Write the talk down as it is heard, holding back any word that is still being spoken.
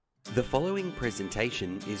The following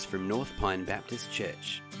presentation is from North Pine Baptist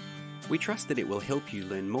Church. We trust that it will help you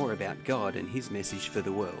learn more about God and His message for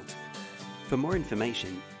the world. For more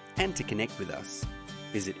information and to connect with us,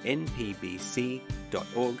 visit npbc.org.au.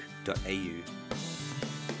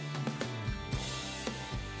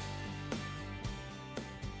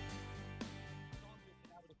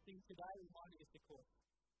 Today, reminding us, of course,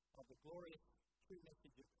 of the glorious true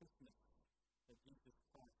message of Christmas that Jesus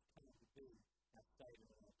Christ came to be our Saviour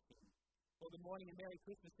and our King. Well, good morning and Merry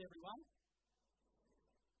Christmas, everyone.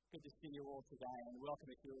 Good to see you all today, and welcome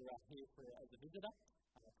if you're here as a visitor.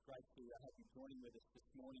 It's great to have you joining with us this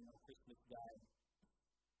morning on Christmas Day.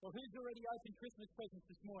 Well, who's already opened Christmas presents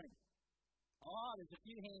this morning? Oh, there's a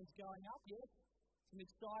few hands going up, yes. Some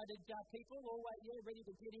excited people, all ready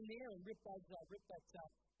to get in there and rip that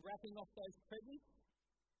wrapping off those presents.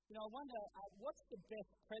 You know, I wonder, what's the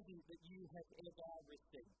best present that you have ever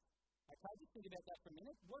received? Okay, just think about that for a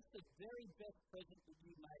minute. What's the very best present that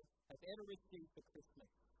you may have ever received for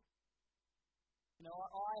Christmas? You know,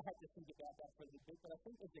 I had to think about that for a little bit, but I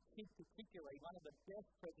think as a kid particularly, one of the best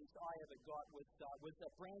presents I ever got was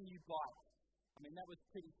a brand new bike. I mean, that was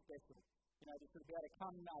pretty special. You know, to sort of be able to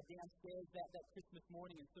come downstairs that Christmas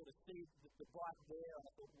morning and sort of see the bike there, and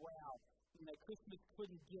I thought, wow, you know, Christmas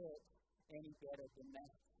couldn't get any better than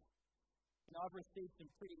that. You know, I've received some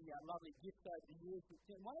pretty lovely gifts over the years.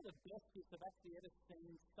 One of the best gifts I've actually ever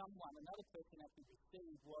seen another person actually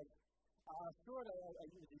receive was, I saw it,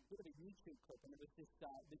 it was a bit of a YouTube clip, and it was this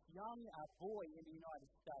young boy in the United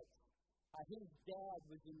States. His dad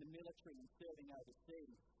was in the military and serving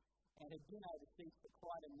overseas, and had been overseas for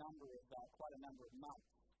quite a number of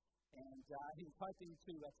months. And he was hoping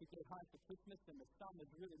to get home for Christmas, and the son was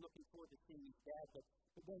really looking forward to seeing his dad.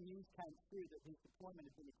 But then news came through that his deployment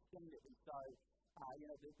had been extended, and so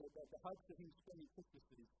the hopes of him spending Christmas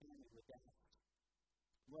with his family were dashed.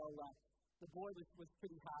 Well, the boy was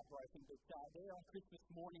pretty heartbroken, but there on Christmas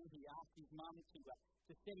morning, he asked his mum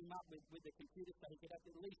to set him up with the computer so he could at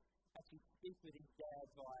least actually speak with his dad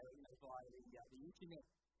via the internet.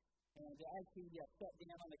 And as he sat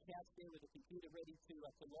down on the couch there with the computer ready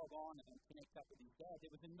to log on and connect up with his dad,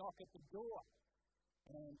 there was a knock at the door.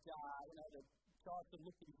 And, the child sort of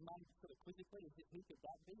looked at his mum sort of quizzically as if who could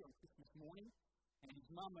that be on Christmas morning. And his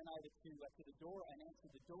mum went over to the door and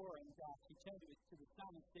answered the door, and she turned to the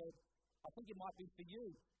son and said, "I think it might be for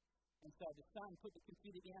you." And so the son put the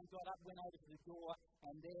computer down, got up, went over to the door,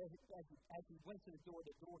 and there, as he went to the door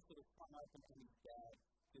sort of swung open, and his dad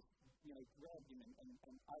just, grabbed him and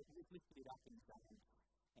lifted it up in his arms.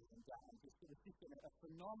 And just sort of a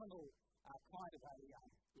phenomenal kind of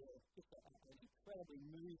just an incredibly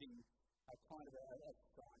moving kind of a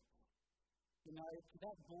sight. You know, to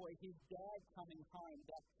that boy, his dad coming home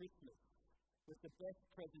that Christmas was the best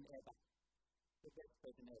present ever. The best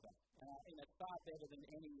present ever. Far better than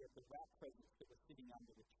any of the wrap presents that were sitting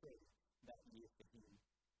under the tree that year for him.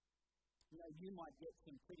 You know, you might get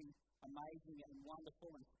some pretty amazing and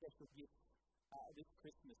wonderful and special gifts this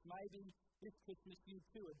Christmas. Maybe this Christmas you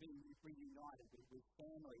too are being reunited with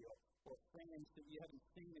family or friends that you haven't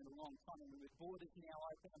seen in a long time. And with borders now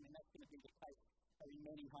open, I mean, that's going to be the case in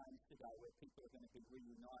many homes today where people are going to be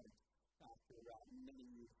reunited after many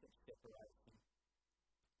years of separation.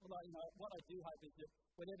 Although, you know, what I do hope is that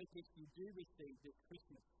whatever gifts you do receive this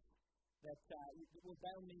Christmas, that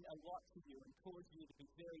they'll mean a lot to you and cause you to be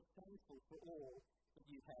very thankful for all that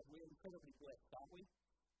you have. We're incredibly blessed, aren't we,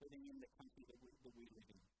 living in the country that we live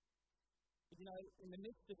in. But, you know, in the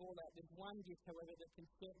midst of all that, there's one gift, however, that can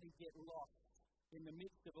certainly get lost in the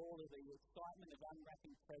midst of all of the excitement of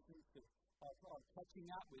unwrapping presents, of catching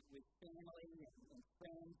up with family and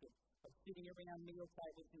friends, of sitting around meal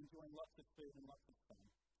tables enjoying lots of food and lots of fun.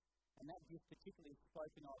 And that gift particularly is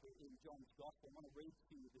spoken of in John's Gospel. I want to read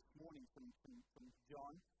to you this morning from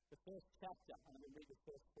John, the first chapter. I'm going to read the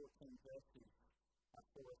first 14 verses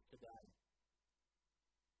for us today.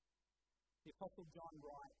 The Apostle John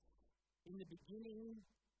writes, "In the beginning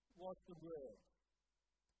was the Word,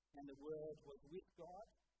 and the Word was with God,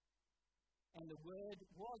 and the Word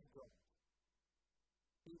was God.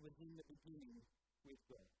 He was in the beginning with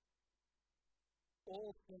God.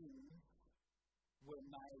 All things were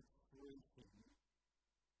made through him,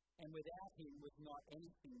 and without him was not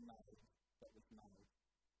anything made that was made.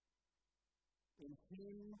 In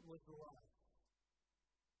him was life,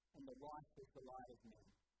 and the life was the light of men.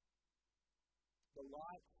 The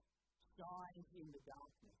light shines in the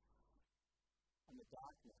darkness, and the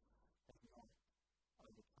darkness has not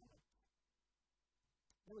overcome it."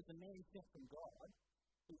 There was a man sent from God,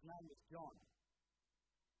 whose name was John.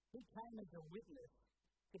 He came as a witness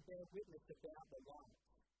to bear witness about the light,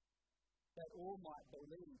 that all might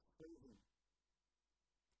believe through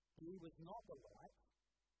He was not the light,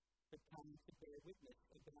 but came to bear witness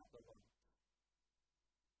about the light.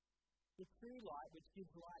 The true light, which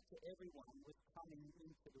gives light to everyone, was coming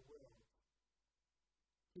into the world.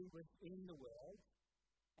 He was in the world,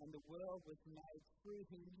 and the world was made through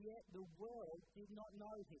him, yet the world did not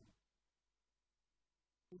know him.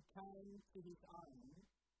 He came to his own,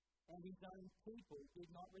 and his own people did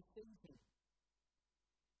not receive him.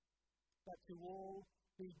 But to all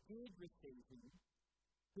who did receive him,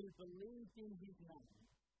 who believed in his name,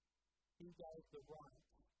 he gave the right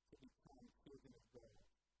to become children of God,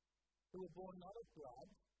 who were born not of blood,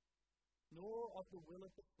 nor of the will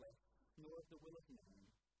of the flesh, nor of the will of man,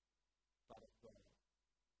 but of God.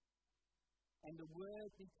 And the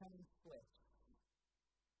Word became flesh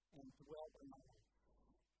and dwelt among us,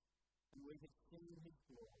 and we have seen his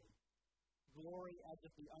glory as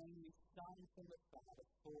of the only Son from the Father,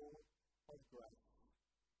 full of grace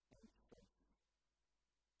and truth.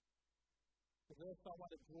 The verse I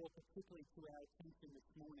want to draw particularly to our attention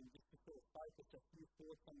this morning, just to sort of focus a few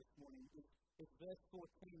thoughts on this morning, is verse 14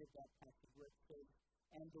 of that passage, where it says,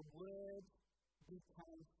 "And the Word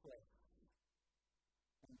became flesh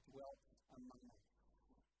and dwelt among us,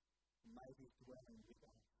 and made his dwelling with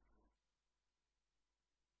us."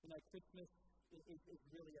 You know, Christmas is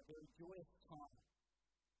really a very joyous time.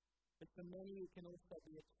 But for many, it can also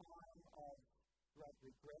be a time of great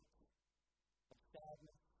regret, of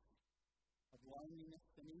sadness, of loneliness,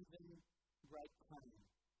 and even great pain.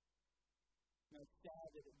 You know, it's sad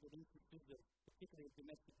that instances of, particularly of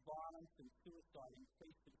domestic violence and suicide,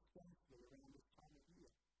 increase substantially around this time of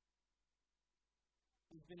year.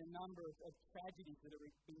 There's been a number of tragedies that have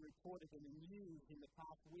been reported in the news in the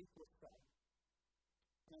past week or so.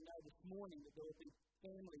 And I know this morning that there will be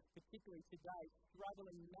families, particularly today,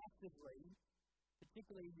 struggling massively,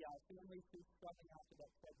 particularly families who are struggling after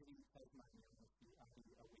that tragedy in Tasmania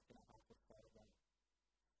a week and a half or so ago.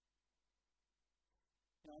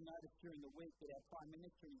 And I noticed during the week that our Prime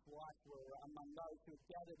Minister and his wife were among those who have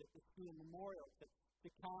gathered at the school memorial to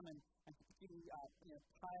come and particularly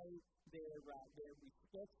pay their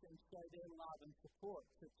respects and show their love and support,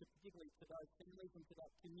 particularly to those families and to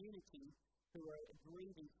that community who are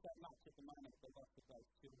grieving so much at the moment the loss of those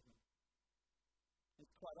children.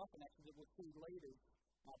 It's quite often actually that we'll see leaders,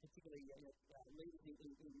 particularly leaders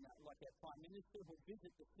in like our Prime Minister, who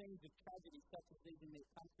visit the scenes of tragedy such as these in their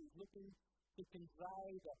countries, looking to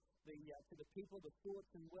convey to the people the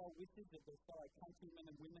thoughts and well wishes of their fellow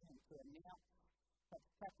countrymen and women, and to announce such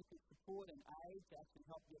practical support and aid to actually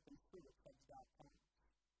help get them through such dark times.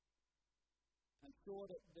 I'm sure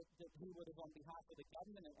that he would have, on behalf of the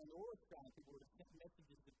government and all Australian people, would have sent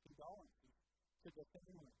messages of condolences to their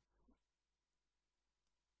families.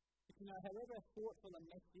 But you know, however thoughtful a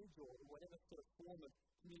message or whatever sort of form of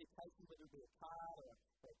communication, whether it be a card or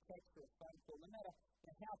a text or a phone call, no matter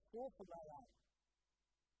how thoughtful they are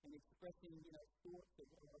in expressing, thoughts of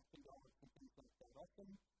condolence and things like that,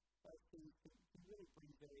 often those things can really bring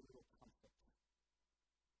very little comfort.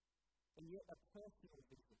 And yet a personal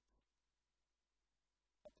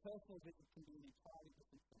visit can be an entirely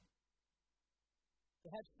different thing. To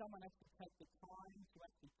have someone actually take the time to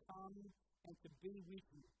actually come and to be with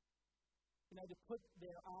you, to put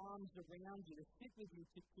their arms around you, to sit with you,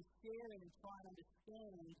 to share and try and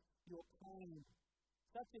understand your pain.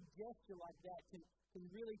 Such a gesture like that can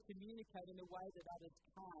really communicate in a way that others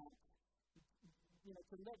can't.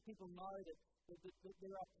 To let people know that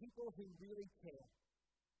there are people who really care.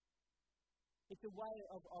 It's a way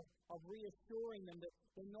of reassuring them that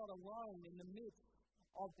they're not alone in the midst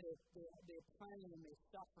of their pain and their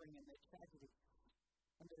suffering and their tragedy,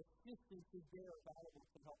 and that assistance is there available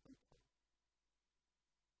to help them through.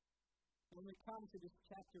 When we come to this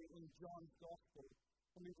chapter in John's Gospel,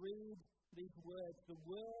 and we read these words, "The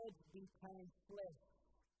Word became flesh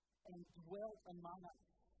and dwelt among us,"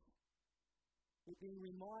 we're being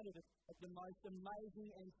reminded of the most amazing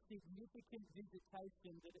and significant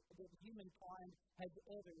visitation that humankind has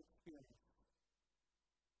ever experienced.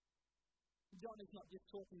 John is not just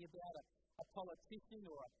talking about a politician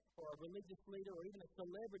or a religious leader or even a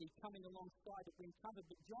celebrity coming alongside to bring comfort,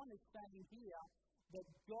 but John is saying here that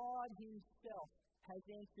God himself has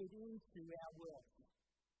entered into our world.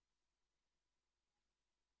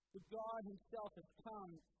 That God himself has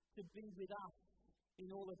come to be with us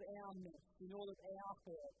in all of our mess, in all of our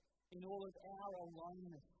hurt, in all of our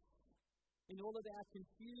aloneness, in all of our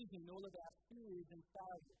confusion, in all of our fears and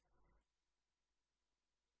failures.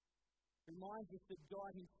 It reminds us that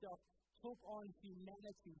God himself took on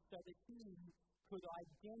humanity so that he could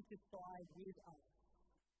identify with us,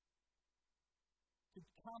 to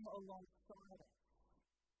come alongside us,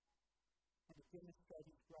 and to demonstrate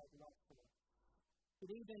his great love for us. But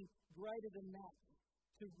even greater than that,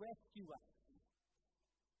 to rescue us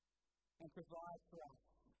and provide for us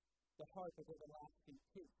the hope of everlasting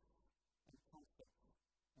peace and comfort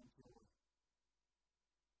and joy.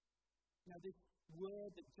 Now, this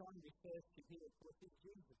word that John refers to here, of course, is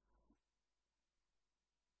Jesus.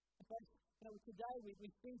 And folks, today we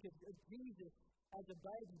think of Jesus as a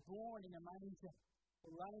baby born in a manger,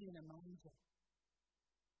 or laying in a manger.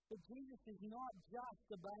 But Jesus is not just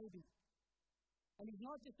a baby. And he's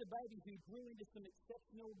not just a baby who grew into some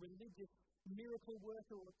exceptional religious miracle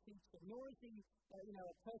worker or teacher, nor is he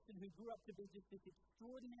a person who grew up to be just this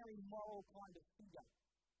extraordinary moral kind of figure.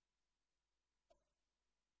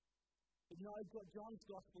 But no, John's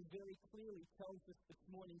Gospel very clearly tells us this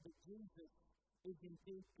morning that Jesus is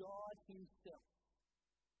indeed God himself.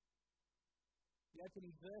 The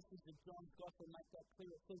opening verses of John's Gospel make that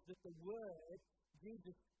clear. It says that the Word,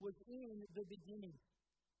 Jesus, was in the beginning.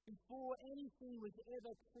 Before anything was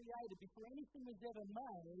ever created, before anything was ever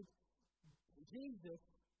made, Jesus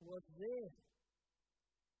was there.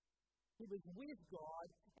 He was with God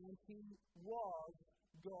and he was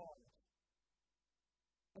God.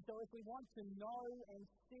 And so if we want to know and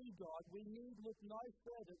see God, we need look no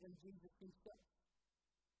further than Jesus himself.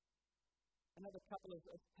 Another couple of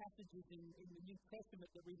passages in the New Testament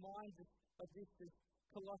that reminds us of this is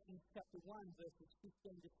Colossians chapter 1, verses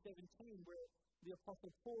 15 to 17, where the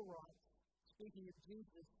Apostle Paul writes, speaking of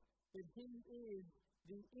Jesus, that he is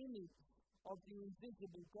the image of the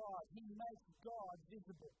invisible God. He makes God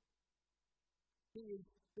visible. He is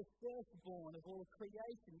the firstborn of all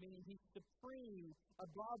creation, meaning he's supreme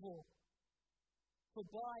above all. For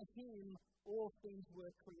by him all things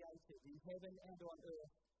were created, in heaven and on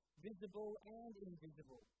earth, visible and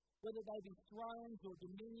invisible, whether they be thrones or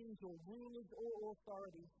dominions or rulers or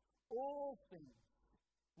authorities, all things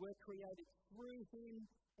were created through him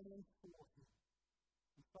and for him.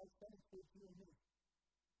 And folks, that includes you and me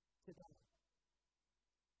today.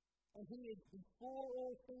 And he is before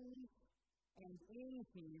all things, and in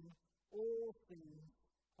him all things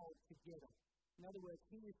hold together. In other words,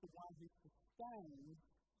 he is the one who sustains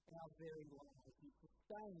our very lives. He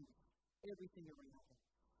sustains everything around us.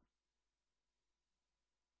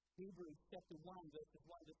 Hebrews chapter 1, verses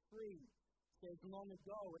 1 to 3 says, long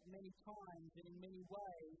ago, at many times and in many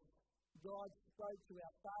ways, God spoke to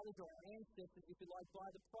our fathers or our ancestors, if you like, by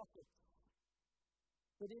the prophets.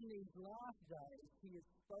 But in these last days, he has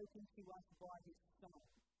spoken to us by his Son,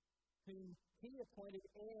 whom he appointed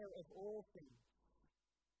heir of all things,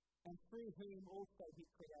 and through whom also he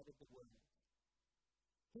created the world.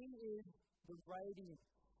 He is the radiance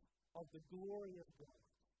of the glory of God,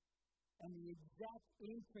 and the exact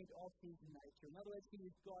imprint of his nature. In other words, he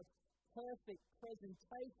is God's perfect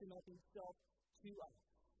presentation of himself to us.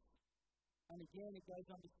 And again, it goes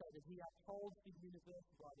on to say that he upholds the universe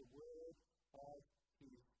by the word of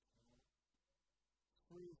his power.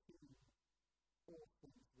 Through him, all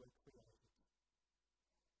things were created.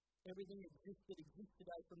 Everything that exists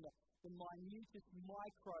today, from the minutest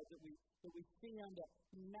microbe that we see under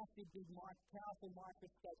massive, big, powerful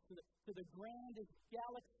microscopes to the grandest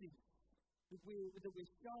galaxies that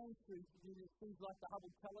we're shown through things like the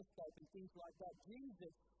Hubble telescope and things like that.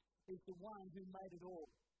 Jesus is the one who made it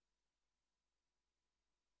all.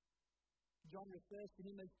 John refers to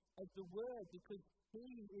him as the Word because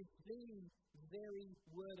he is the very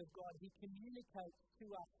Word of God. He communicates to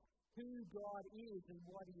us who God is and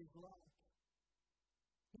what he is like.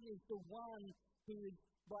 He is the one who is,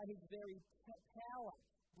 by his very power,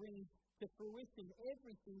 brings to fruition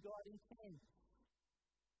everything God intends.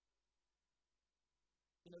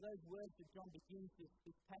 Those words that John begins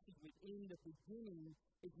this passage with, in the beginning,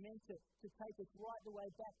 is meant to take us right the way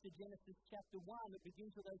back to Genesis chapter 1. It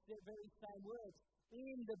begins with those very same words.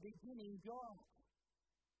 In the beginning, God.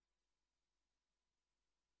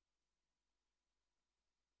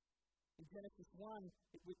 In Genesis 1,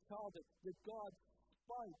 we're told that God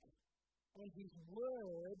spoke, and his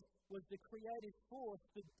word was the creative force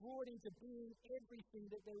that brought into being everything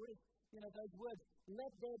that there is. Those words,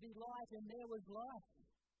 let there be light, and there was light.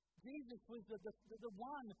 Jesus was the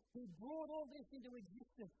one who brought all this into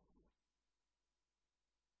existence.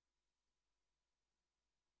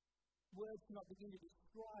 Words cannot begin to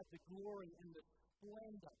describe the glory and the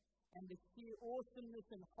splendor and the sheer awesomeness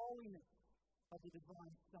and holiness of the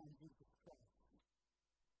divine Son, Jesus Christ.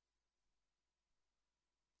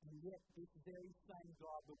 And yet this very same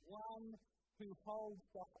God, the one who holds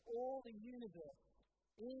all the universe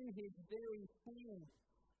in his very hand,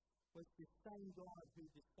 was the same God who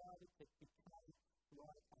decided to become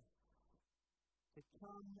like us, to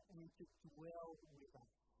come and to dwell with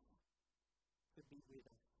us.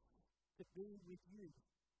 to be with you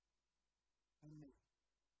and me.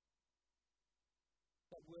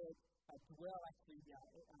 That word dwell actually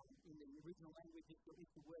in the original language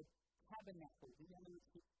is the word tabernacle. In other words,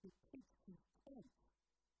 he pitched his tent.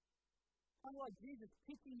 Kind of like Jesus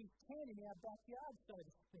pitching his tent in our backyard, so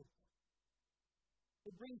to speak.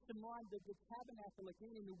 It brings to mind the tabernacle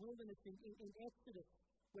again in the wilderness in Exodus,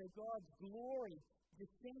 where God's glory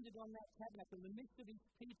descended on that tabernacle in the midst of his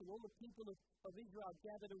people. All the people of Israel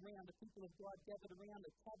gathered around, the people of God gathered around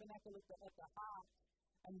the tabernacle at the heart.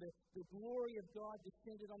 And the glory of God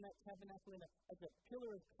descended on that tabernacle as a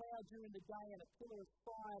pillar of cloud during the day and a pillar of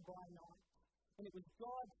fire by night. And it was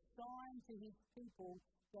God's sign to his people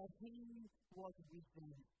that he was with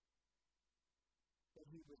them. That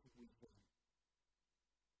he was with them.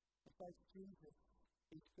 And so Jesus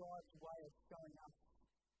is God's way of showing us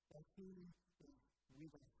that he is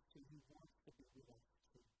with us too. He wants to be with us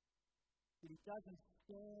too. That he doesn't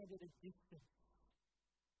stand at a distance.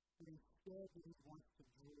 But instead that he wants to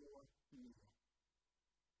draw near.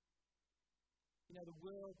 You know, the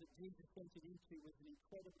world that Jesus entered into was an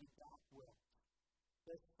incredibly dark world.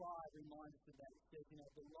 Verse 5 reminds us of that. It says,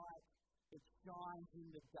 the light that shines in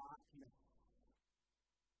the darkness.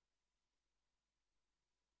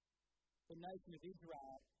 The nation of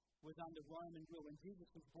Israel was under Roman rule. When Jesus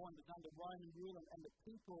was born, it was under Roman rule, and the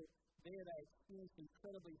people there, they experienced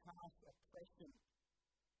incredibly harsh oppression.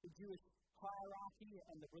 The Jewish hierarchy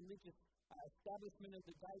and the religious establishment of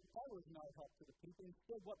the day, they was no help to the people.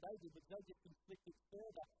 Instead, what they did was they just inflicted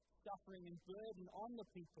further suffering and burden on the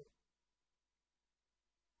people.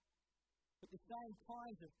 But the same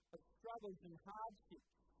kinds of struggles and hardships,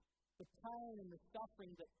 the pain and the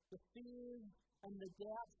suffering, the fears and the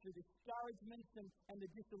doubts, the discouragements and the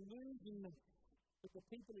disillusionments that the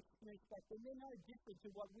people experienced back then, they're no different to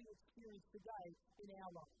what we experience today in our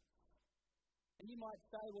lives. And you might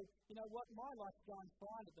say, well, you know what, my life's going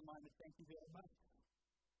fine at the moment, thank you very much.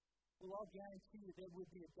 Well, I'll guarantee you there will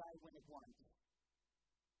be a day when it won't.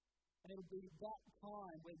 And it'll be that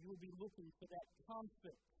time where you'll be looking for that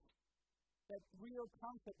comfort, that real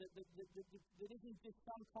comfort that isn't just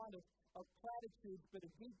some kind of platitudes, but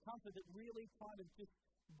a deep comfort that really kind of just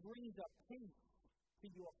brings a peace to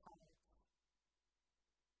your heart.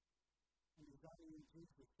 And it's only in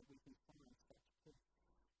Jesus that we can find such peace.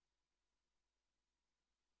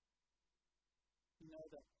 You know,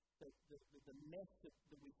 the mess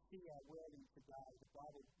that we see our world in today, the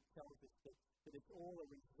Bible tells us that it's all a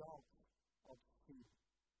result of sin.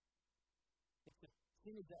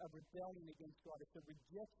 Sin is a rebellion against God. It's a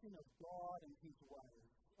rejection of God and his ways,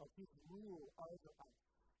 of his rule over us.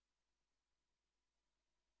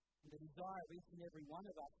 And the desire of each and every one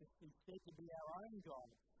of us is instead to be our own God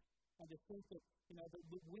and to think that, that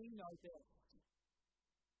we know best.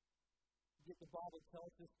 Yet the Bible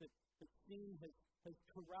tells us that sin has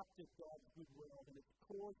corrupted God's good world and it's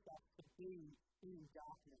caused us to be in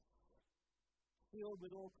darkness, filled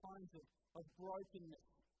with all kinds of brokenness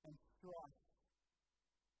and strife.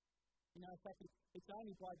 In fact, it's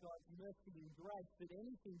only by God's mercy and grace that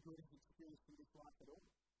anything good is experienced in this life at all.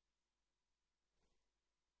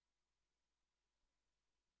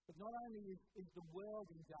 But not only is the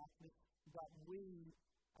world in darkness, but we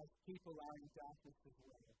as people are in darkness as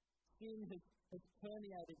well. Sin has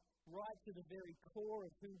permeated right to the very core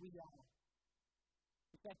of who we are.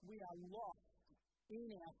 In fact, we are lost in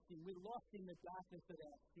our sin. We're lost in the darkness of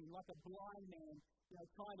our sin, like a blind man,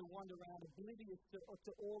 trying to wander around, oblivious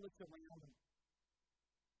to all that's around him.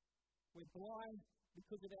 We're blind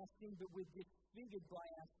because of our sin, but we're disfigured by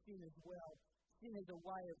our sin as well. Sin is a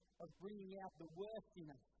way of bringing out the worst in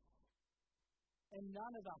us. And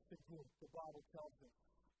none of us are good, the Bible tells us,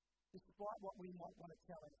 despite what we might want to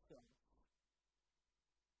tell ourselves.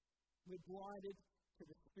 We're blinded to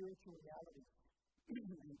the spiritual realities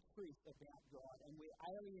and truth about God, and we're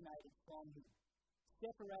alienated from him,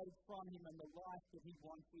 separated from him and the life that he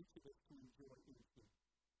wants each of us to enjoy in him.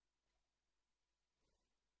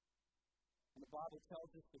 And the Bible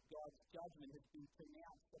tells us that God's judgment has been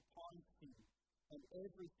pronounced upon sin and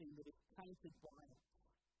everything that is tainted by it,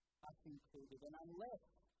 us included. And unless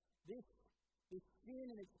this sin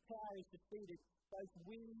and its power is defeated, both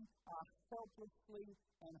we are helplessly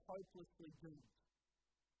and hopelessly doomed.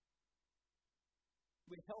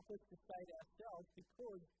 We're helpless to say to ourselves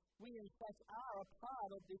because we in fact are a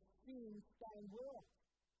part of this sin-stained world.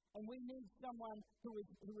 And we need someone who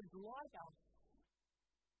is like us,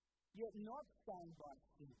 yet not stained by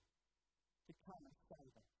sin, to come and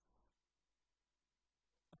save us.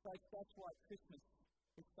 Folks, that's why Christmas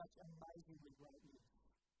is such amazingly great news.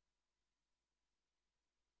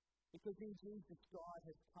 Because in Jesus, God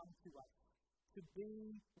has come to us to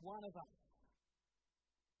be one of us,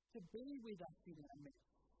 to be with us in our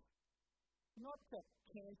midst. Not to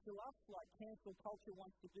cancel us like cancel culture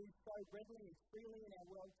wants to do so readily and freely in our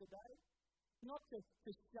world today. Not to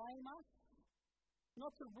shame us,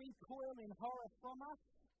 not to recoil in horror from us,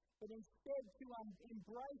 but instead to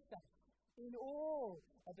embrace us in all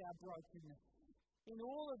of our brokenness, in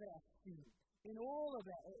all of our sin, in all of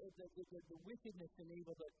our, the wickedness and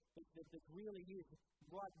evil that really is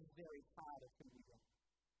right in the very heart of who we are.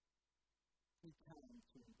 He came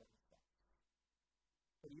to embrace us.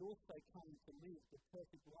 But he also came to live the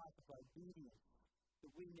perfect life of obedience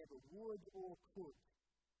that we never would or could.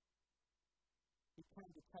 He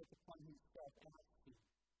came to take upon himself our sin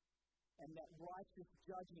and that righteous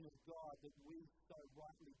judgment of God that we so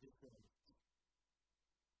rightly deserve.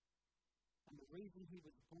 And the reason he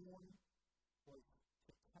was born was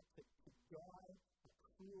to die a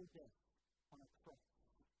cruel death on a cross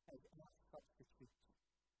as our substitute,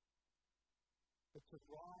 but to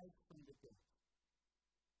rise from the dead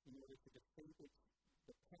in order to defeat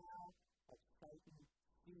the power of Satan,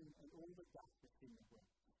 sin, and all the darkness in the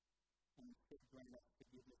world, and instead grant us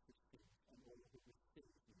forgiveness of sins and all who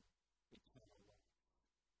receive him eternal life.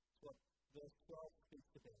 That's what verse 12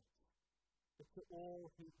 speaks about. But to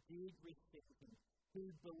all who did receive him,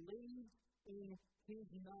 who believed in his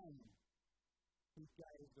name, he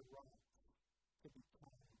gave the right to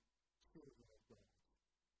become children of God.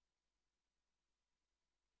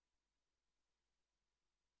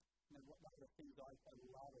 Now, one of the things I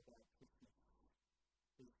love about Christmas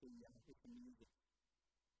is the music.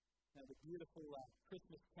 Now, the beautiful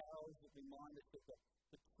Christmas carols that remind us of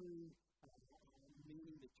the true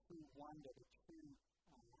meaning, the true wonder, the true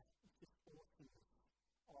just awesomeness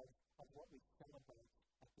of what we celebrate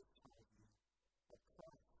at this time of year, of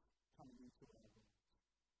Christ coming into our world.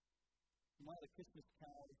 And one of the Christmas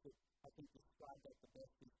carols that I think describe that the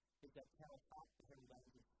best is that carol, Hark the Herald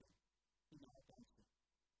Angels Sing. You know it, don't you?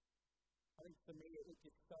 I think for me it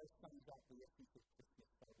just so sums up the essence of Christmas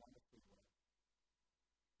so wonderfully well.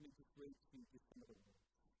 Let me just read to you just some of the words.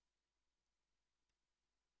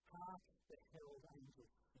 Hark the herald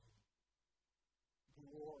angels sing,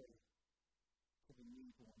 glory to the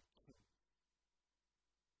newborn King.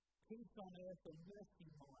 Peace on earth and mercy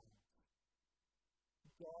mild,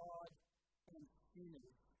 God and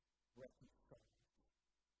sinners reconciled.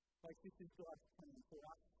 Like this is God's plan for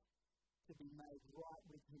us to be made right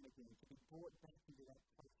with him again, to be brought back into that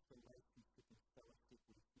close relationship and fellowship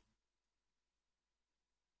with him.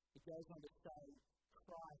 It goes on to say,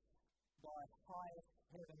 Christ, by highest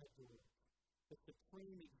heaven adored, the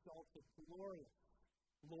supreme exalted, glorious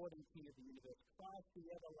Lord and King of the universe, Christ the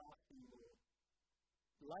everlasting Lord.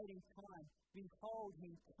 Late in time, behold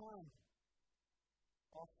him come,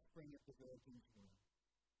 offspring of the Virgin's womb,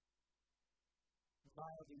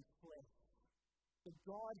 veiled in flesh, the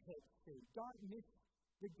Godhead seed. Don't miss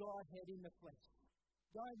the Godhead in the flesh.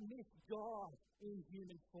 Don't miss God in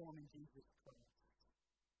human form in Jesus Christ.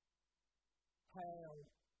 Hail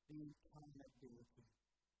the incarnate deity,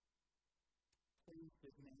 pleased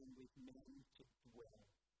as man with men to dwell.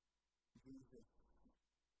 Jesus,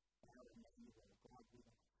 our Emmanuel, God with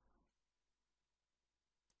us.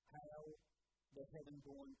 Hail the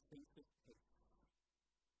heaven-born Prince of Peace.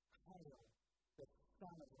 Hail the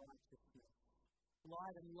Son of Righteousness,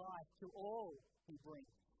 light and life to all he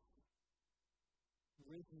brings.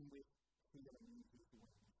 Risen with healing in his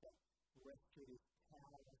wings, that restorative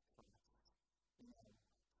power of Christ in our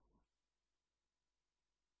lives.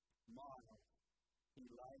 Mild, he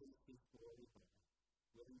lays his glory bare,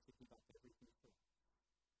 willing to give up everything for us.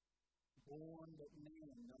 Born that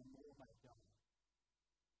man no more may die.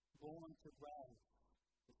 Born to raise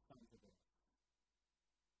the sons of earth.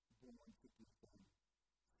 Born to give them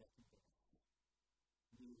second birth.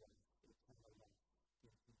 New life, eternal life,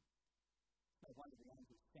 in him. No wonder the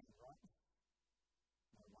angels sing, right?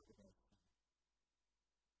 No wonder they sing.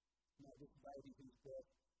 Now, this baby whose birth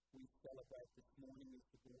we celebrate this morning is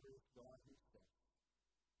the glorious God himself.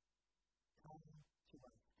 Come to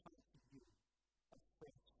us, come to you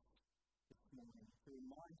afresh this morning to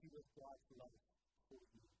remind you of God's love for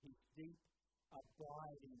you. His deep,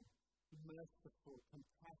 abiding, merciful,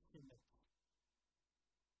 compassionate,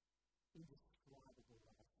 indescribable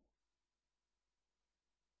love.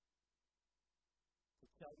 To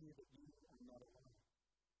tell you that you are not alone.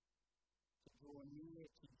 To draw near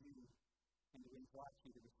to you and to invite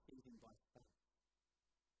you to receive him by faith.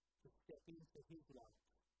 To step into his light,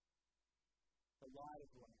 the light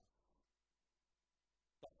of life,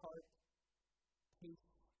 the hope, peace,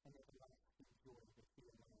 and everlasting joy that he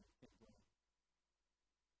alone can bring.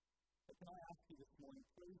 But can I ask you this morning,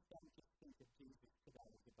 please don't just think of Jesus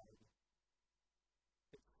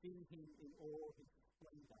see him in all his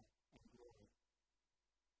splendor and glory.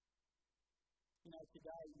 You know,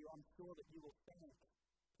 today I'm sure that you will thank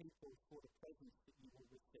people for the presents that you will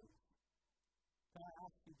receive. Can I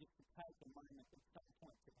ask you just to take a moment at some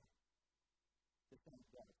point today to thank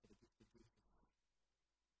God for the gift of Jesus?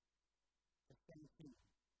 To thank him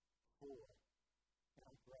for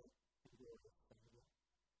our great and glorious Saviour.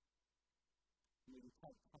 May we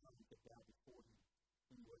take time to bow before him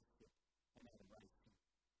in worship and adoration,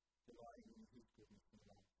 delighting in his goodness and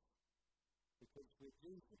love. Because with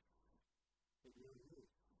Jesus, it really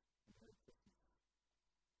is a Merry Christmas.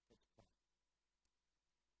 Let's pray.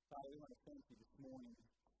 Father, we want to thank you this morning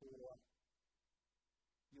for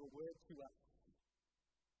your word to us.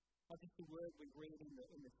 Not just the word we read in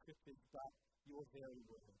the scriptures, but your very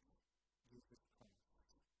word, Jesus Christ,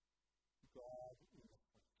 God in the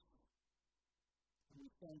flesh. And we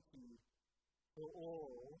thank you for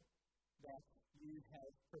all that you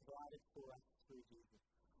have provided for us through Jesus.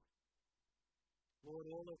 Lord,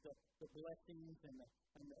 all of the blessings and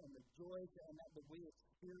the joys that we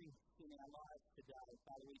experience in our lives today,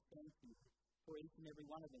 Father, we thank you for each and every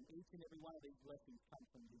one of them. Each and every one of these blessings come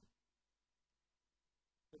from you.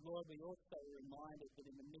 But Lord, we also are reminded that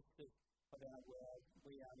in the midst of our world,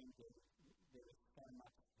 we are indeed, there is so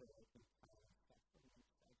much hurt and pain and suffering and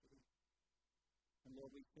tragedy. And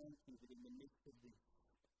Lord, we thank you that in the midst of this,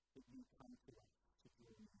 that you come to us to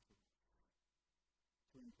draw near to us,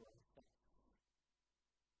 to embrace us,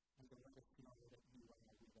 and to let us know that you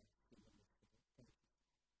are with us in the midst of it. Thank you.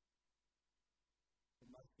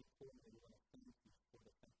 But most importantly, we want to thank you for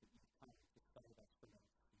the fact that you come to save us from our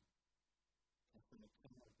sin and from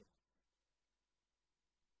eternal death.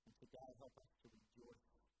 And today, help us to rejoice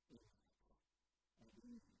in that and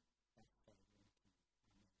in you, our Saviour and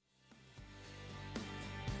King. Amen.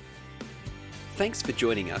 Thanks for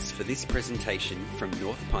joining us for this presentation from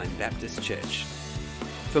North Pine Baptist Church.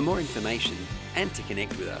 For more information and to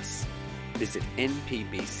connect with us, visit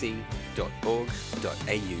npbc.org.au.